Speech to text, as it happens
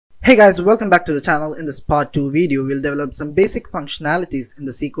Hey guys, welcome back to the channel. In this part 2 video, we'll develop some basic functionalities in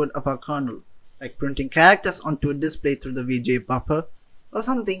the C code of our kernel, like printing characters onto a display through the VGA buffer or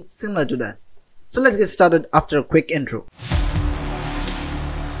something similar to that. So let's get started after a quick intro.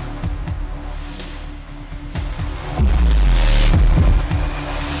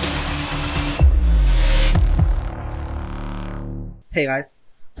 Hey guys,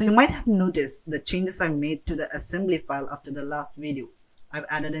 so you might have noticed the changes I made to the assembly file after the last video. I've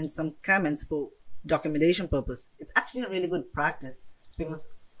added in some comments for documentation purpose. It's actually a really good practice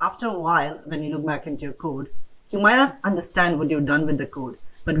because after a while, when you look back into your code, you might not understand what you've done with the code.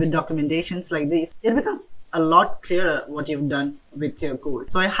 But with documentations like this, it becomes a lot clearer what you've done with your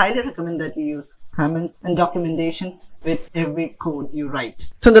code. So I highly recommend that you use comments and documentations with every code you write.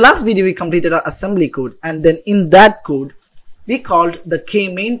 So in the last video, we completed our assembly code, and then in that code, we called the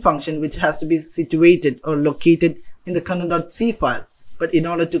k-main function, which has to be situated or located in the kernel.c file. But in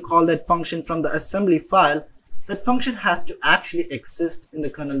order to call that function from the assembly file, that function has to actually exist in the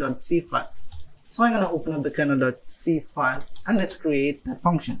kernel.c file. So I'm going to open up the kernel.c file and let's create that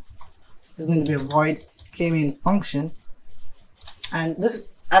function. There's going to be a void k-main function, and this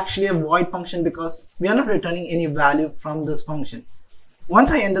is actually a void function because we are not returning any value from this function.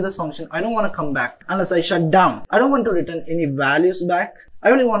 Once I enter this function, I don't want to come back unless I shut down. I don't want to return any values back. I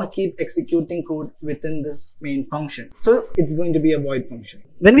only want to keep executing code within this main function. So it's going to be a void function.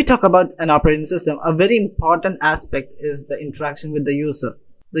 When we talk about an operating system, a very important aspect is the interaction with the user.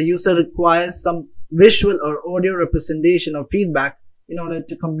 The user requires some visual or audio representation or feedback in order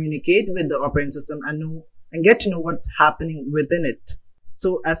to communicate with the operating system and get to know what's happening within it.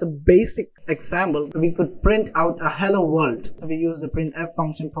 So as a basic example, we could print out a hello world. We use the printf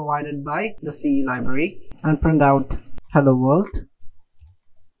function provided by the C library and print out hello world.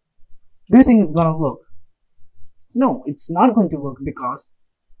 Do you think it's gonna work? No, it's not going to work because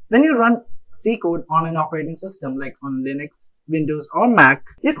when you run C code on an operating system like on Linux, Windows or Mac,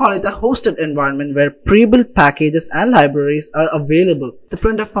 you call it a hosted environment where pre-built packages and libraries are available. The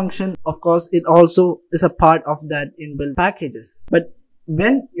printf function, of course, it also is a part of that inbuilt packages. But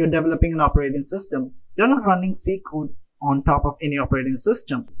when you're developing an operating system, you're not running C code on top of any operating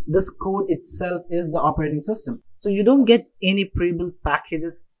system. This code itself is the operating system. So you don't get any pre-built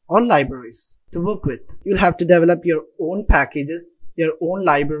packages or libraries to work with. You'll have to develop your own packages, your own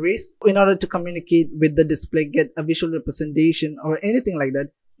libraries in order to communicate with the display, get a visual representation or anything like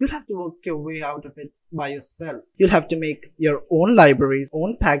that. You'll have to work your way out of it by yourself. You'll have to make your own libraries,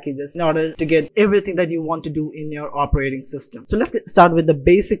 own packages in order to get everything that you want to do in your operating system. So let's start with the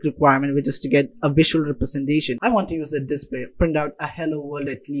basic requirement, which is to get a visual representation. I want to use a display, print out a hello world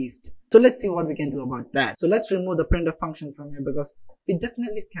at least. So let's see what we can do about that. So let's remove the printf function from here because we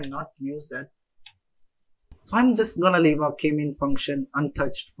definitely cannot use that. So I'm just gonna leave our k-main function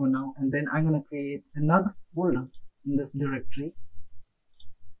untouched for now, and then I'm gonna create another folder in this directory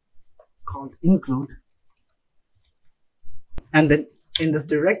called include, and then in this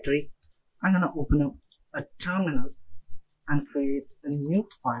directory I'm gonna open up a terminal and create a new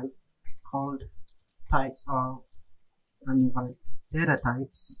file called types, or let me call it data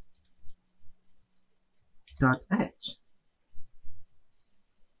types .h.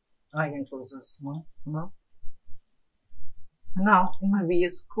 I can close this one now. So now in my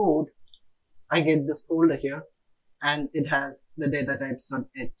VS Code, I get this folder here and it has the data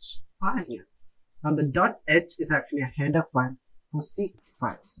types.h file here. Now the .h is actually a header file for C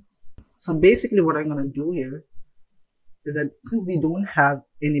files. So basically what I'm going to do here is that since we don't have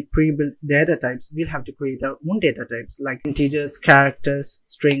any pre-built data types, we'll have to create our own data types like integers, characters,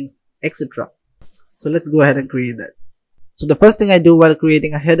 strings, etc. So let's go ahead and create that. So the first thing I do while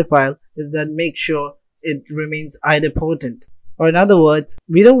creating a header file is that make sure it remains idempotent. Or in other words,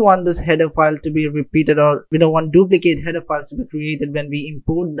 we don't want this header file to be repeated, or we don't want duplicate header files to be created when we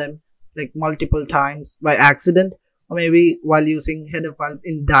import them like multiple times by accident, or maybe while using header files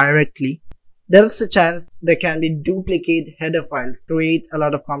indirectly. There's a chance there can be duplicate header files, create a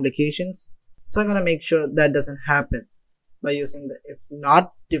lot of complications. So I'm going to make sure that doesn't happen by using the if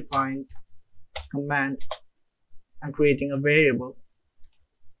not defined command and creating a variable.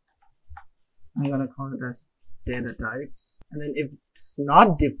 I'm going to call it as data types, and then if it's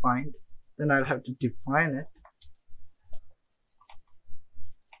not defined, then I'll have to define it,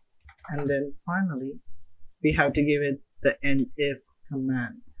 and then finally we have to give it the endif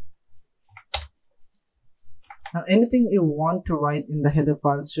command. Now anything you want to write in the header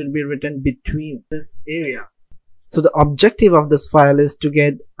files should be written between this area. So the objective of this file is to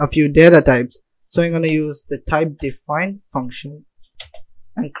get a few data types. So I'm going to use the type define function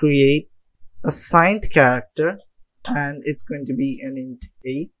and create a signed character, and it's going to be an int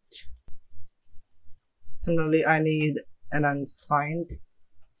 8. Similarly, I need an unsigned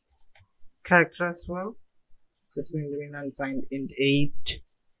character as well. So it's going to be an unsigned int 8.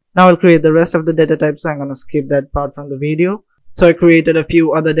 Now I'll create the rest of the data types. I'm going to skip that part from the video. So I created a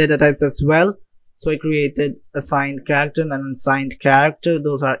few other data types as well. So I created assigned character and an unsigned character.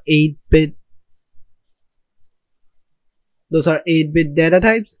 Those are 8-bit. Those are 8-bit data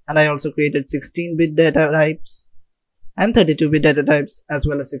types, and I also created 16-bit data types and 32-bit data types as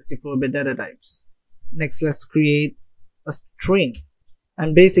well as 64-bit data types. Next, let's create a string.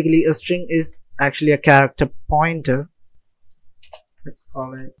 And basically a string is actually a character pointer. Let's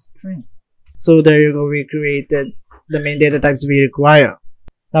call it string. So there you go, we created the main data types we require.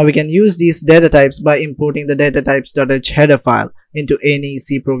 Now we can use these data types by importing the datatypes.h header file into any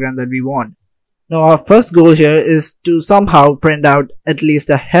C program that we want. Now our first goal here is to somehow print out at least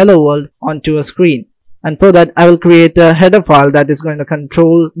a hello world onto a screen. And for that I will create a header file that is going to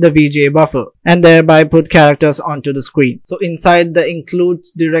control the VGA buffer and thereby put characters onto the screen. So inside the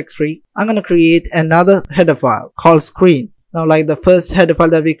includes directory, I'm going to create another header file called screen. Now like the first header file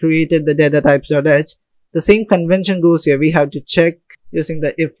that we created, the datatypes.h, the same convention goes here. We have to check using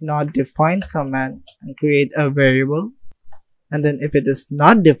the if not defined command and create a variable. And then if it is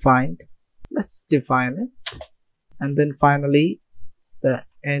not defined, let's define it. And then finally the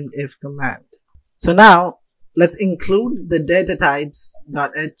end if command. So now let's include the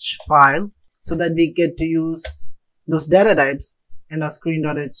datatypes.h file so that we get to use those data types in our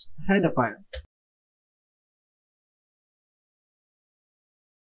screen.h header file.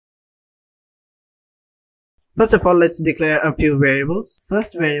 First of all, let's declare a few variables.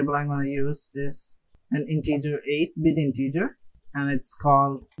 First variable I'm going to use is an integer 8-bit integer, and it's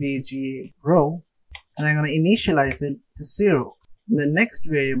called VGA row, and I'm going to initialize it to 0. The next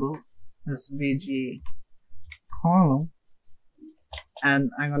variable is VGA column, and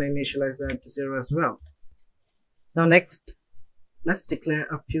I'm going to initialize that to 0 as well. Now next, let's declare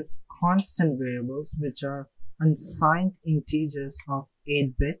a few constant variables which are unsigned integers of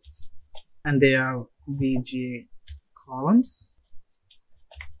 8 bits, and they are VGA columns,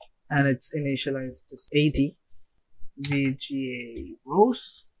 and it's initialized to 80. VGA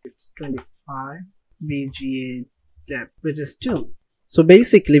rows, it's 25. VGA depth, which is 2. So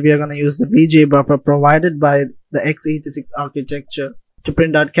basically we are going to use the VGA buffer provided by the x86 architecture to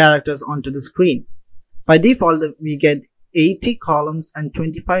print out characters onto the screen. By default we get 80 columns and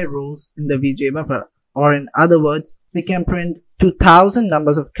 25 rows in the VGA buffer, or in other words, we can print 2000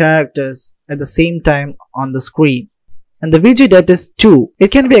 numbers of characters at the same time on the screen. And the VGA depth is 2.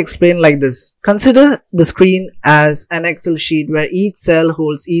 It can be explained like this. Consider the screen as an Excel sheet where each cell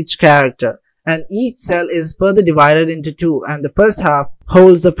holds each character, and each cell is further divided into 2, and the first half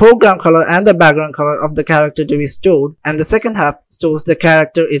holds the foreground color and the background color of the character to be stored, and the second half stores the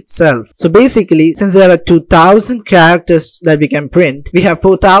character itself. So basically, since there are 2000 characters that we can print, we have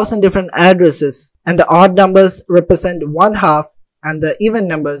 4000 different addresses, and the odd numbers represent one half and the even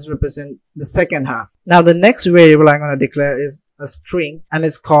numbers represent the second half. Now the next variable I'm going to declare is a string, and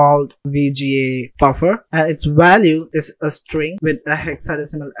it's called VGA buffer, and its value is a string with a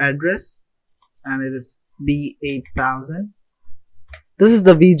hexadecimal address, and it is B8000. This is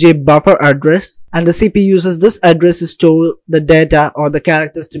the VGA buffer address, and the CPU uses this address to store the data or the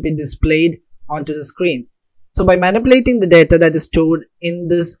characters to be displayed onto the screen. So by manipulating the data that is stored in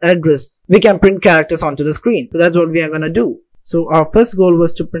this address, we can print characters onto the screen. So that's what we are going to do. So our first goal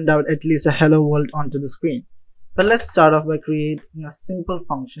was to print out at least a hello world onto the screen. But let's start off by creating a simple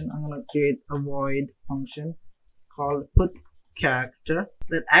function. I'm going to create a void function called putCharacter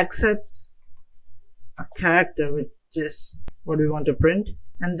that accepts a character which is what we want to print,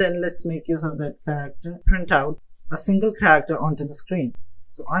 and then let's make use of that character, print out a single character onto the screen.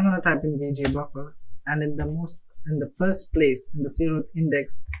 So I'm going to type in VGA buffer, and in the first place, in the 0th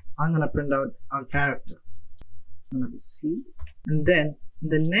index, I'm going to print out our character. I'm going to be C, and then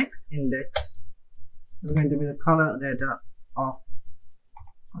the next index is going to be the color data of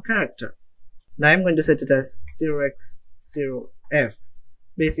our character. Now I'm going to set it as 0x0f.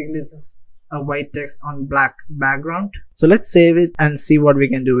 Basically this is a white text on black background. So let's save it and see what we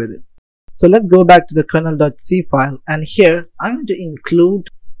can do with it. So let's go back to the kernel.c file, and here I'm going to include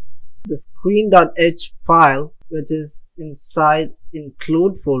the screen.h file, which is inside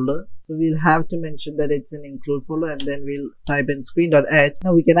include folder. So we'll have to mention that it's an include folder, and then we'll type in screen.h.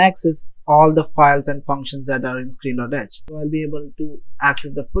 Now we can access all the files and functions that are in screen.h. So I'll be able to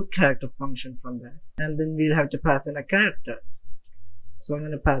access the putCharacter function from there, and then we'll have to pass in a character. So I'm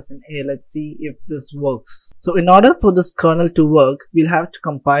going to pass in A. Let's see if this works. So in order for this kernel to work, we'll have to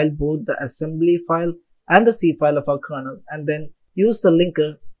compile both the assembly file and the C file of our kernel, and then use the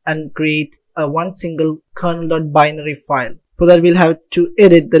linker and create a one single kernel.binary file. For that, we'll have to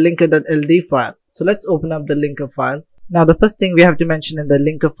edit the linker.ld file. So let's open up the linker file. Now the first thing we have to mention in the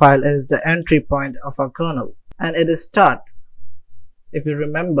linker file is the entry point of our kernel, and it is start. If you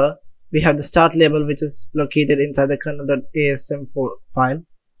remember, we have the start label which is located inside the kernel.asm file,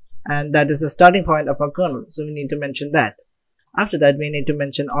 and that is the starting point of our kernel, so we need to mention that. After that, we need to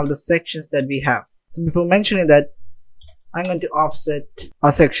mention all the sections that we have. So before mentioning that, I'm going to offset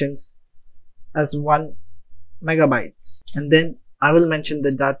our sections as 1 megabytes, and then I will mention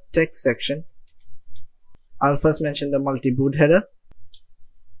the .text section. I'll first mention the multi-boot header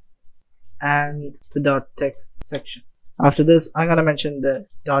and the .text section. After this, I'm going to mention the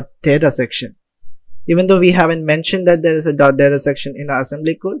 .data section. Even though we haven't mentioned that there is a .data section in our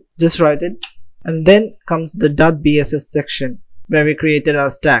assembly code, just write it. And then comes the .bss section where we created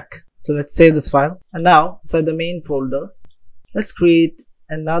our stack. So let's save this file. And now inside the main folder, let's create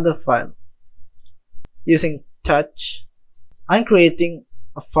another file using touch. I'm creating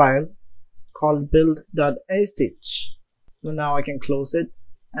a file called build.sh. So now I can close it,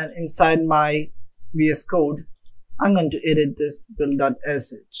 and inside my VS Code, I'm going to edit this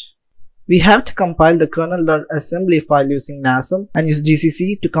build.sh. We have to compile the kernel.assembly file using NASM and use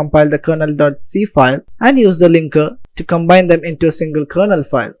GCC to compile the kernel.c file and use the linker to combine them into a single kernel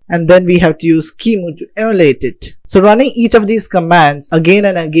file. And then we have to use QEMU to emulate it. So running each of these commands again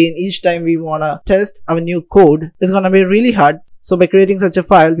and again each time we want to test our new code is going to be really hard. So by creating such a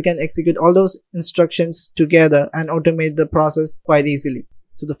file, we can execute all those instructions together and automate the process quite easily.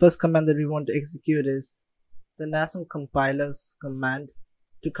 So the first command that we want to execute is the NASM compilers command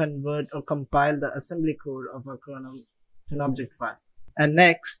to convert or compile the assembly code of our kernel to an object file. And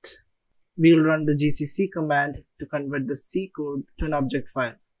next, we will run the GCC command to convert the C code to an object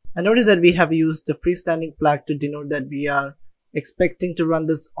file. And notice that we have used the freestanding flag to denote that we are expecting to run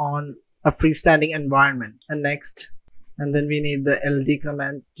this on a freestanding environment. And next, and then we need the LD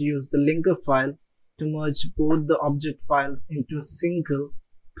command to use the linker file to merge both the object files into a single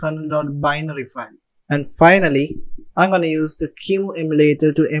kernel.binary file. And finally, I'm going to use the QEMU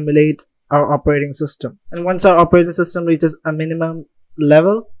emulator to emulate our operating system. And once our operating system reaches a minimum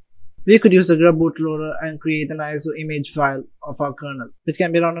level, we could use the grub bootloader and create an ISO image file of our kernel, which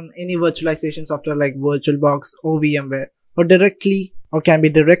can be run on any virtualization software like VirtualBox or VMware, or can be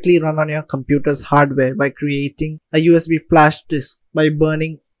directly run on your computer's hardware by creating a USB flash disk by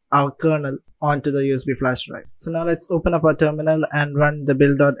burning our kernel onto the USB flash drive. So now let's open up our terminal and run the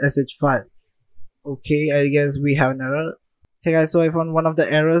build.sh file. Okay, I guess we have an error. Hey guys, so I found one of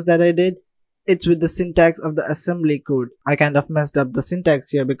the errors that I did. It's with the syntax of the assembly code. I kind of messed up the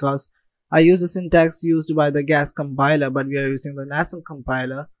syntax here because I used the syntax used by the GAS compiler, but we are using the NASM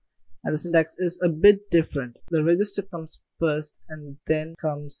compiler, and the syntax is a bit different. The register comes first and then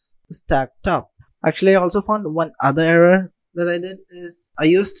comes the stack top. Actually, I also found one other error that I did is I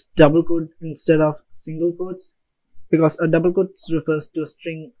used double quote instead of single quotes, because a double quotes refers to a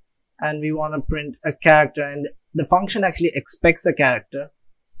string and we want to print a character, and the function actually expects a character,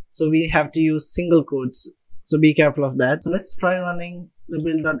 so we have to use single quotes, so be careful of that. So let's try running the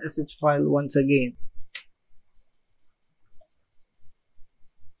build.sh file once again,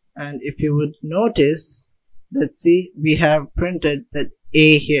 and if you would notice, let's see, we have printed that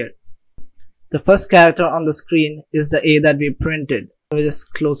A here. The first character on the screen is the A that we printed. So we'll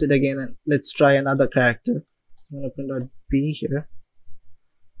just close it again and let's try another character. I'm going to print out B here.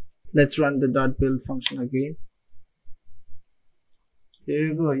 Let's run the .build function again. Here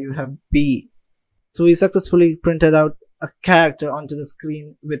you go, you have B. So we successfully printed out a character onto the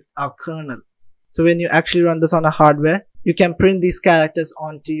screen with our kernel. So when you actually run this on a hardware, you can print these characters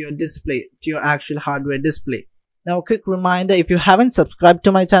onto your display, to your actual hardware display. Now a quick reminder, if you haven't subscribed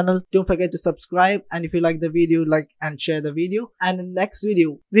to my channel, don't forget to subscribe, and if you like the video, like and share the video. And in the next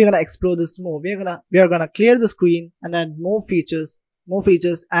video, we're gonna explore this more. We are gonna clear the screen and add more features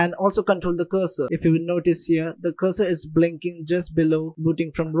and also control the cursor. If you will notice here, the cursor is blinking just below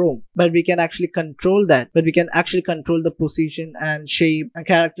booting from ROM, but we can actually control that. We can actually control the position and shape and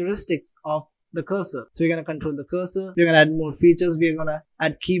characteristics of the cursor. So we're going to control the cursor, we're going to add more features, we're going to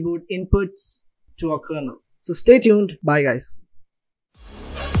add keyboard inputs to our kernel. So stay tuned. Bye guys.